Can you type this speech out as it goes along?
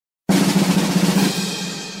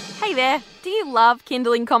Hey there, do you love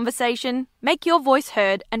Kindling Conversation? Make your voice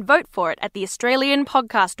heard and vote for it at the Australian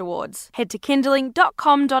Podcast Awards. Head to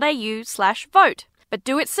kindling.com.au/vote. But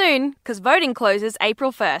do it soon, because voting closes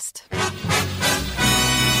April 1st.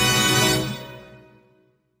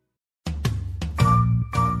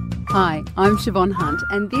 Hi, I'm Siobhan Hunt,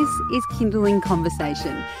 and this is Kindling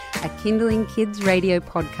Conversation, a Kindling Kids radio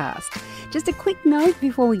podcast. Just a quick note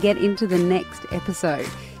before we get into the next episode.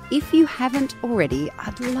 If you haven't already,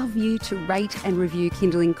 I'd love you to rate and review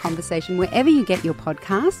Kindling Conversation wherever you get your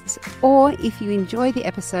podcasts, or if you enjoy the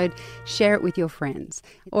episode, share it with your friends.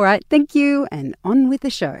 All right, thank you, and on with the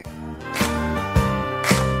show.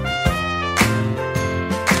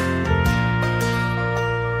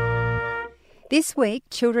 This week,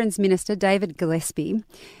 Children's Minister David Gillespie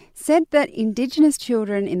said that Indigenous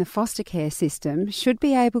children in the foster care system should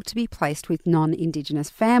be able to be placed with non-Indigenous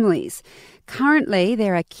families. Currently,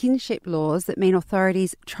 there are kinship laws that mean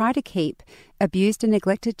authorities try to keep abused and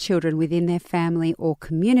neglected children within their family or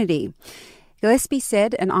community. Gillespie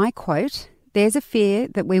said, and I quote, "There's a fear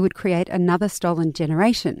that we would create another stolen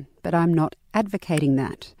generation, but I'm not advocating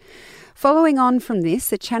that." Following on from this,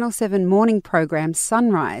 the Channel 7 morning program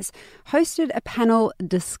Sunrise hosted a panel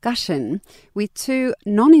discussion with two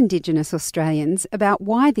non-Indigenous Australians about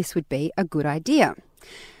why this would be a good idea.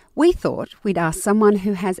 We thought we'd ask someone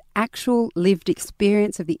who has actual lived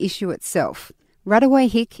experience of the issue itself. Radaway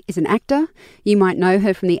Hick is an actor. You might know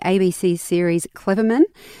her from the ABC series Cleverman,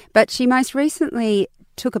 but she most recently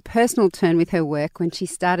took a personal turn with her work when she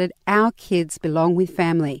started Our Kids Belong with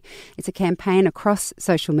Family. It's a campaign across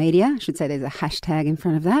social media. I should say there's a hashtag in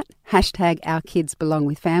front of that. Hashtag Our Kids Belong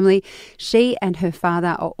with Family. She and her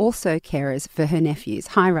father are also carers for her nephews.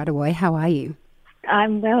 Hi, Radaway. How are you?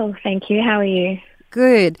 I'm well, thank you. How are you?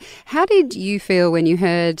 Good. How did you feel when you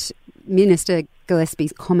heard Minister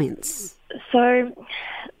Gillespie's comments? So,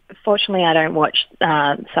 fortunately, I don't watch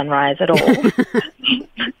Sunrise at all.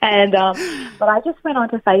 But I just went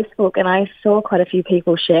onto Facebook and I saw quite a few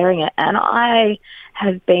people sharing it, and I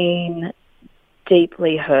have been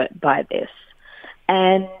deeply hurt by this.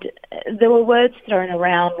 And there were words thrown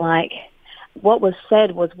around like, what was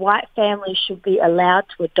said was white families should be allowed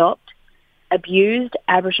to adopt abused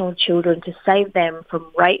Aboriginal children to save them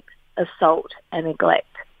from rape, assault and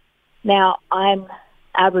neglect. Now, I'm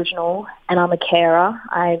Aboriginal and I'm a carer.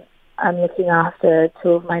 I'm looking after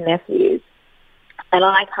two of my nephews. And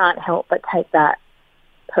I can't help but take that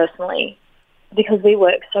personally, because we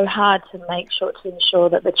work so hard to ensure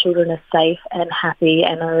that the children are safe and happy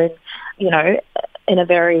and are in a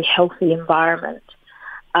very healthy environment.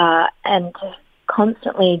 And to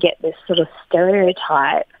constantly get this sort of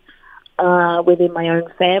stereotype within my own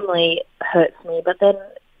family hurts me. But then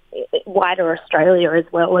wider Australia as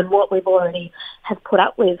well, and what we've already have put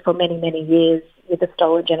up with for many, many years with the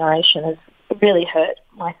stolen generation has really hurt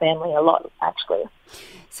my family a lot, actually.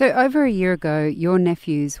 So over a year ago, your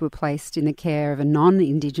nephews were placed in the care of a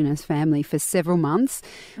non-Indigenous family for several months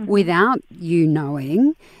without you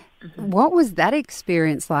knowing. What was that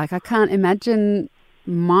experience like? I can't imagine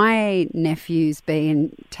my nephews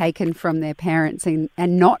being taken from their parents and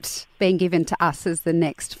not being given to us as the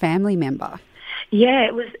next family member. Yeah,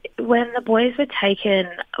 it was when the boys were taken,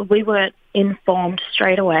 we weren't informed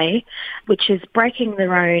straight away, which is breaking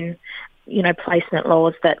their own placement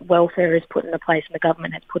laws that welfare is put into place and the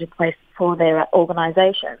government has put in place for their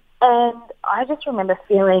organisation. And I just remember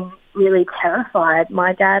feeling really terrified.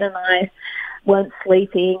 My dad and I weren't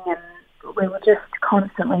sleeping and we were just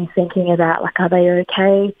constantly thinking about, are they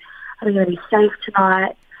okay? Are they going to be safe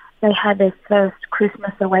tonight? They had their first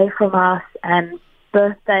Christmas away from us and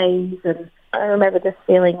birthdays, and I remember just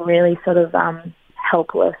feeling really sort of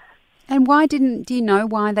helpless. And do you know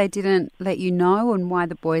why they didn't let you know and why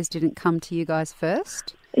the boys didn't come to you guys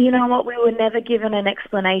first? You know what, we were never given an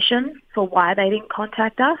explanation for why they didn't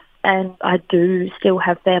contact us. And I do still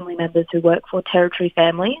have family members who work for Territory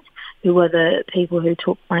Families, who were the people who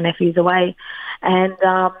took my nephews away. And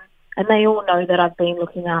they all know that I've been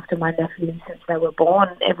looking after my nephews since they were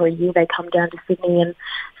born. Every year they come down to Sydney and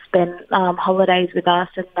spend holidays with us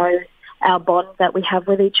and know our bond that we have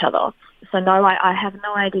with each other. So no, I have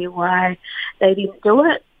no idea why they didn't do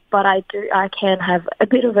it, but I can have a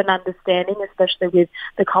bit of an understanding, especially with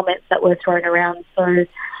the comments that were thrown around so,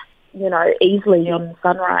 easily on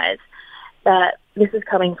Sunrise, that this is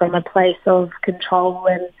coming from a place of control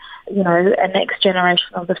and, a next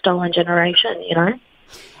generation of the stolen generation,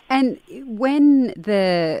 And when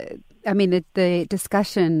the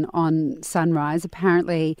discussion on Sunrise,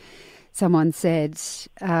 apparently someone said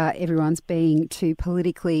everyone's being too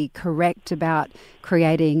politically correct about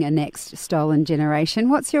creating a next stolen generation.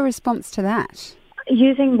 What's your response to that?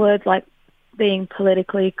 using words like being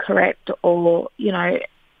politically correct, or,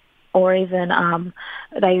 or even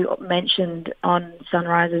they mentioned on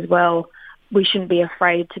Sunrise as well, we shouldn't be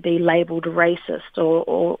afraid to be labelled racist or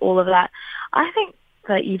all of that. I think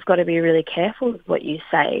that you've got to be really careful with what you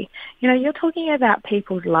say. You're talking about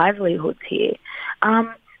people's livelihoods here.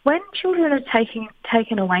 When children are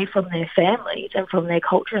taken away from their families and from their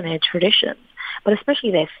culture and their traditions, but especially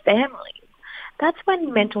their families, that's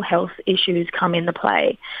when mental health issues come into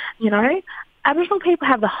play. Aboriginal people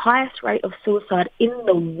have the highest rate of suicide in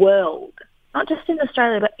the world, not just in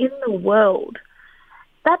Australia, but in the world.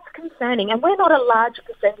 That's concerning. And we're not a large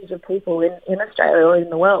percentage of people in Australia or in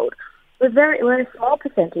the world. We're a small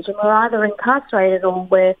percentage, and we're either incarcerated or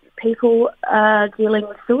where people are dealing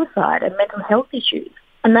with suicide and mental health issues.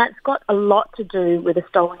 And that's got a lot to do with the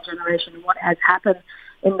stolen generation and what has happened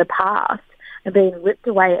in the past and being ripped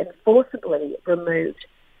away and forcibly removed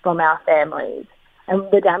from our families.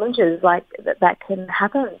 And the damages that can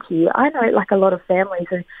happen to you. I know a lot of families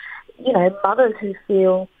who, mothers who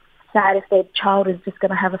feel sad if their child is just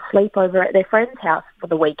going to have a sleepover at their friend's house for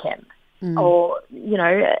the weekend. Or,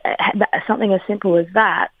 something as simple as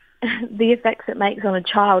that. The effects it makes on a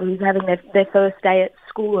child who's having their first day at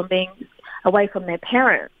school and being away from their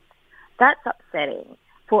parents, that's upsetting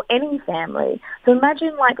for any family. So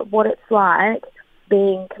imagine what it's like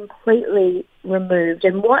being completely removed.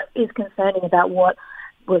 And what is concerning about what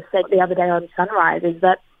was said the other day on Sunrise is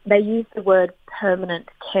that they use the word permanent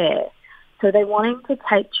care. So they're wanting to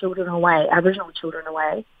take children away, Aboriginal children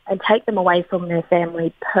away, and take them away from their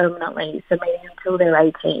family permanently, so meaning until they're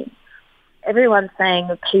 18. Everyone's saying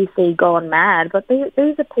the PC gone mad, but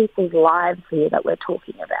these are people's lives here that we're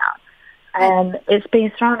talking about. And it's been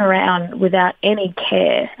thrown around without any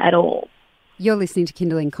care at all. You're listening to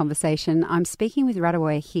Kindling Conversation. I'm speaking with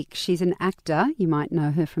Radaway Hicks. She's an actor. You might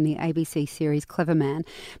know her from the ABC series Clever Man.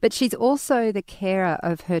 But she's also the carer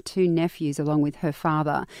of her two nephews along with her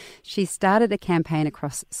father. She's started a campaign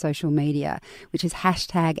across social media, which is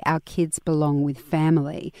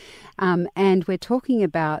 #OurKidsBelongWithFamily. And we're talking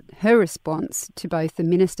about her response to both the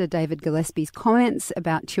Minister David Gillespie's comments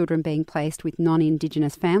about children being placed with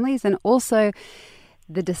non-Indigenous families and also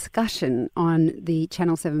the discussion on the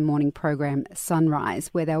Channel 7 morning program Sunrise,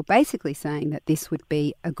 where they were basically saying that this would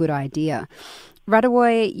be a good idea.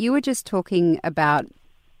 Radaway, you were just talking about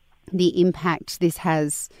the impact this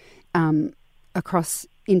has across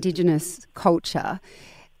Indigenous culture.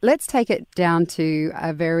 Let's take it down to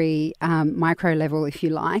a very micro level, if you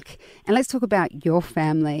like, and let's talk about your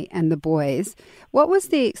family and the boys. What was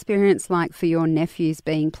the experience like for your nephews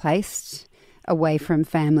being placed away from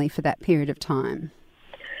family for that period of time?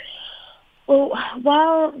 Well,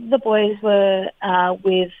 while the boys were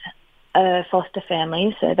with a foster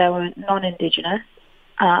family, so they were non-Indigenous,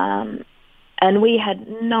 and we had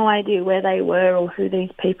no idea where they were or who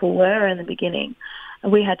these people were in the beginning.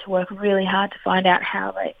 And we had to work really hard to find out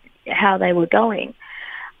how they were going.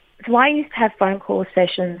 So I used to have phone call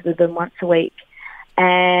sessions with them once a week,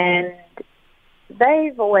 and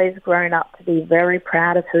they've always grown up to be very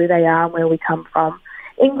proud of who they are and where we come from.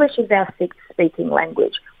 English is our sixth speaking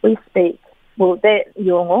language. We speak. Well, they're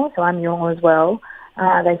Yolngu, so I'm Yolngu as well.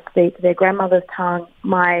 They speak their grandmother's tongue,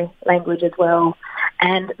 my language as well,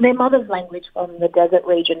 and their mother's language from the desert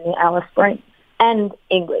region near Alice Springs, and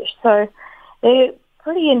English. So they're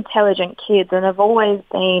pretty intelligent kids and have always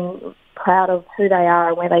been proud of who they are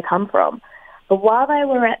and where they come from. But while they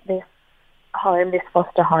were at this home, this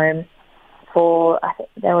foster home,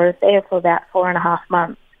 they were there for about 4.5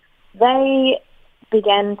 months, they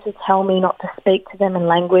began to tell me not to speak to them in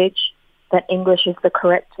language, that English is the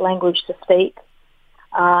correct language to speak.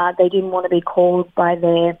 They didn't want to be called by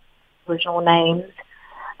their original names.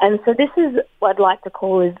 And so this is what I'd like to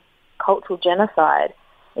call is cultural genocide,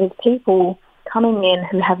 is people coming in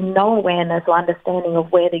who have no awareness or understanding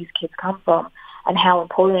of where these kids come from and how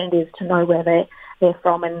important it is to know where they're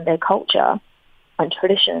from and their culture and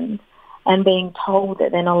traditions, and being told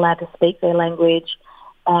that they're not allowed to speak their language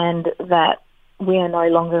and that we are no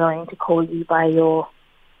longer going to call you by your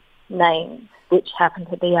names, which happen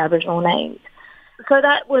to be Aboriginal names. So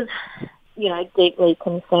that was, deeply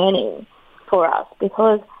concerning for us,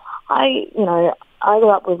 because I grew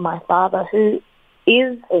up with my father, who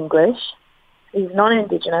is English, he's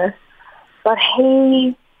non-Indigenous, but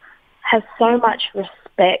he has so much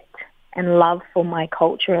respect and love for my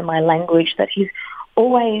culture and my language that he's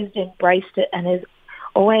always embraced it and has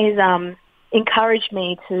always encouraged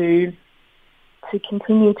me to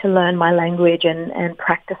continue to learn my language and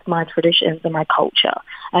practice my traditions and my culture,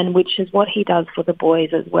 and which is what he does for the boys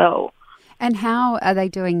as well. And how are they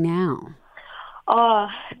doing now? Oh,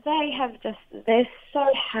 they're so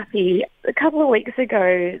happy. A couple of weeks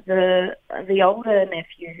ago, the older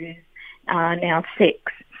nephew, who's now 6,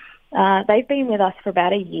 they've been with us for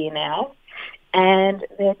about a year now, and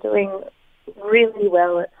they're doing really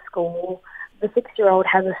well at school. The 6-year-old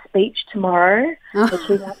has a speech tomorrow, which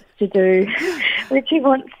he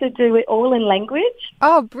wants to do it all in language.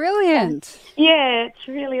 Oh, brilliant! Yeah, it's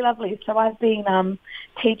really lovely. So I've been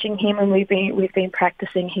teaching him, and we've been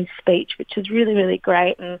practicing his speech, which is really, really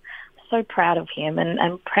great, and so proud of him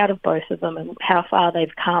and proud of both of them and how far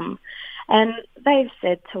they've come. And they've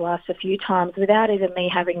said to us a few times, without even me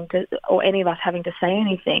having to, or any of us having to say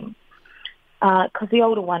anything, because the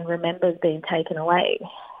older one remembers being taken away.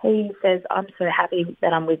 He says, "I'm so happy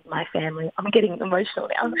that I'm with my family." I'm getting emotional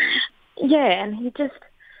now. Yeah,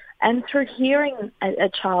 and through hearing a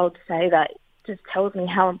child say that just tells me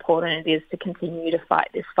how important it is to continue to fight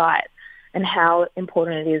this fight and how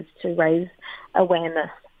important it is to raise awareness,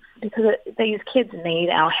 because these kids need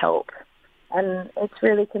our help. And it's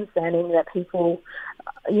really concerning that people,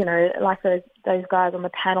 like those guys on the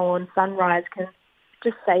panel on Sunrise, can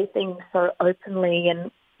just say things so openly and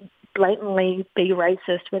blatantly be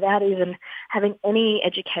racist without even having any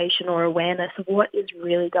education or awareness of what is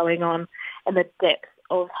really going on and the depth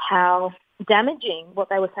of how damaging, what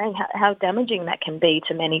they were saying, how damaging that can be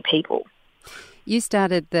to many people. You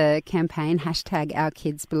started the campaign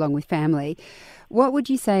 #OurKidsBelongWithFamily. What would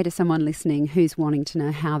you say to someone listening who's wanting to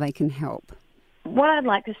know how they can help? What I'd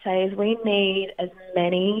like to say is we need as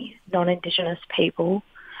many non-Indigenous people,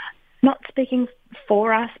 not speaking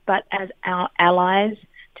for us, but as our allies,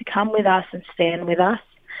 to come with us and stand with us,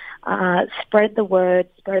 spread the word,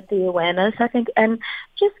 spread the awareness, I think, and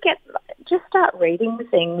just start reading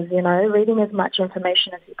things, reading as much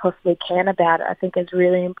information as you possibly can about it, I think is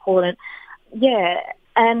really important. Yeah,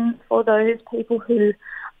 and for those people who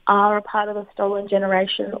are a part of the stolen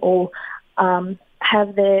generation or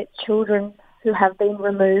have their children who have been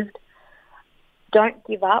removed, don't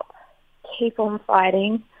give up, keep on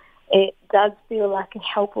fighting. It does feel like a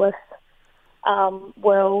helpless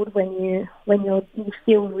world when you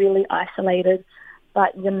feel really isolated,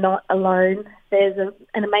 but you're not alone. There's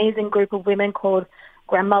an amazing group of women called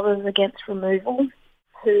Grandmothers Against Removal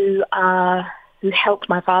who helped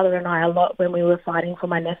my father and I a lot when we were fighting for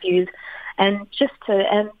my nephews, and just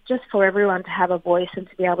for everyone to have a voice and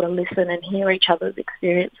to be able to listen and hear each other's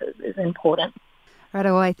experiences is important.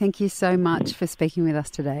 Rodaway, thank you so much for speaking with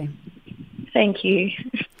us today. Thank you.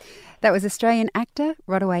 That was Australian actor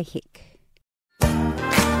Rodaway Hick.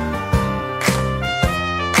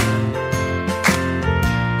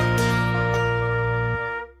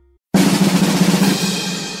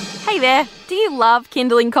 Hey there, do you love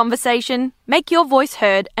Kindling Conversation? Make your voice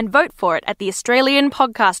heard and vote for it at the Australian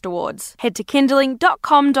Podcast Awards. Head to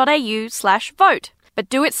kindling.com.au/vote. But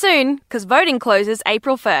do it soon, because voting closes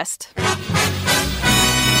April 1st.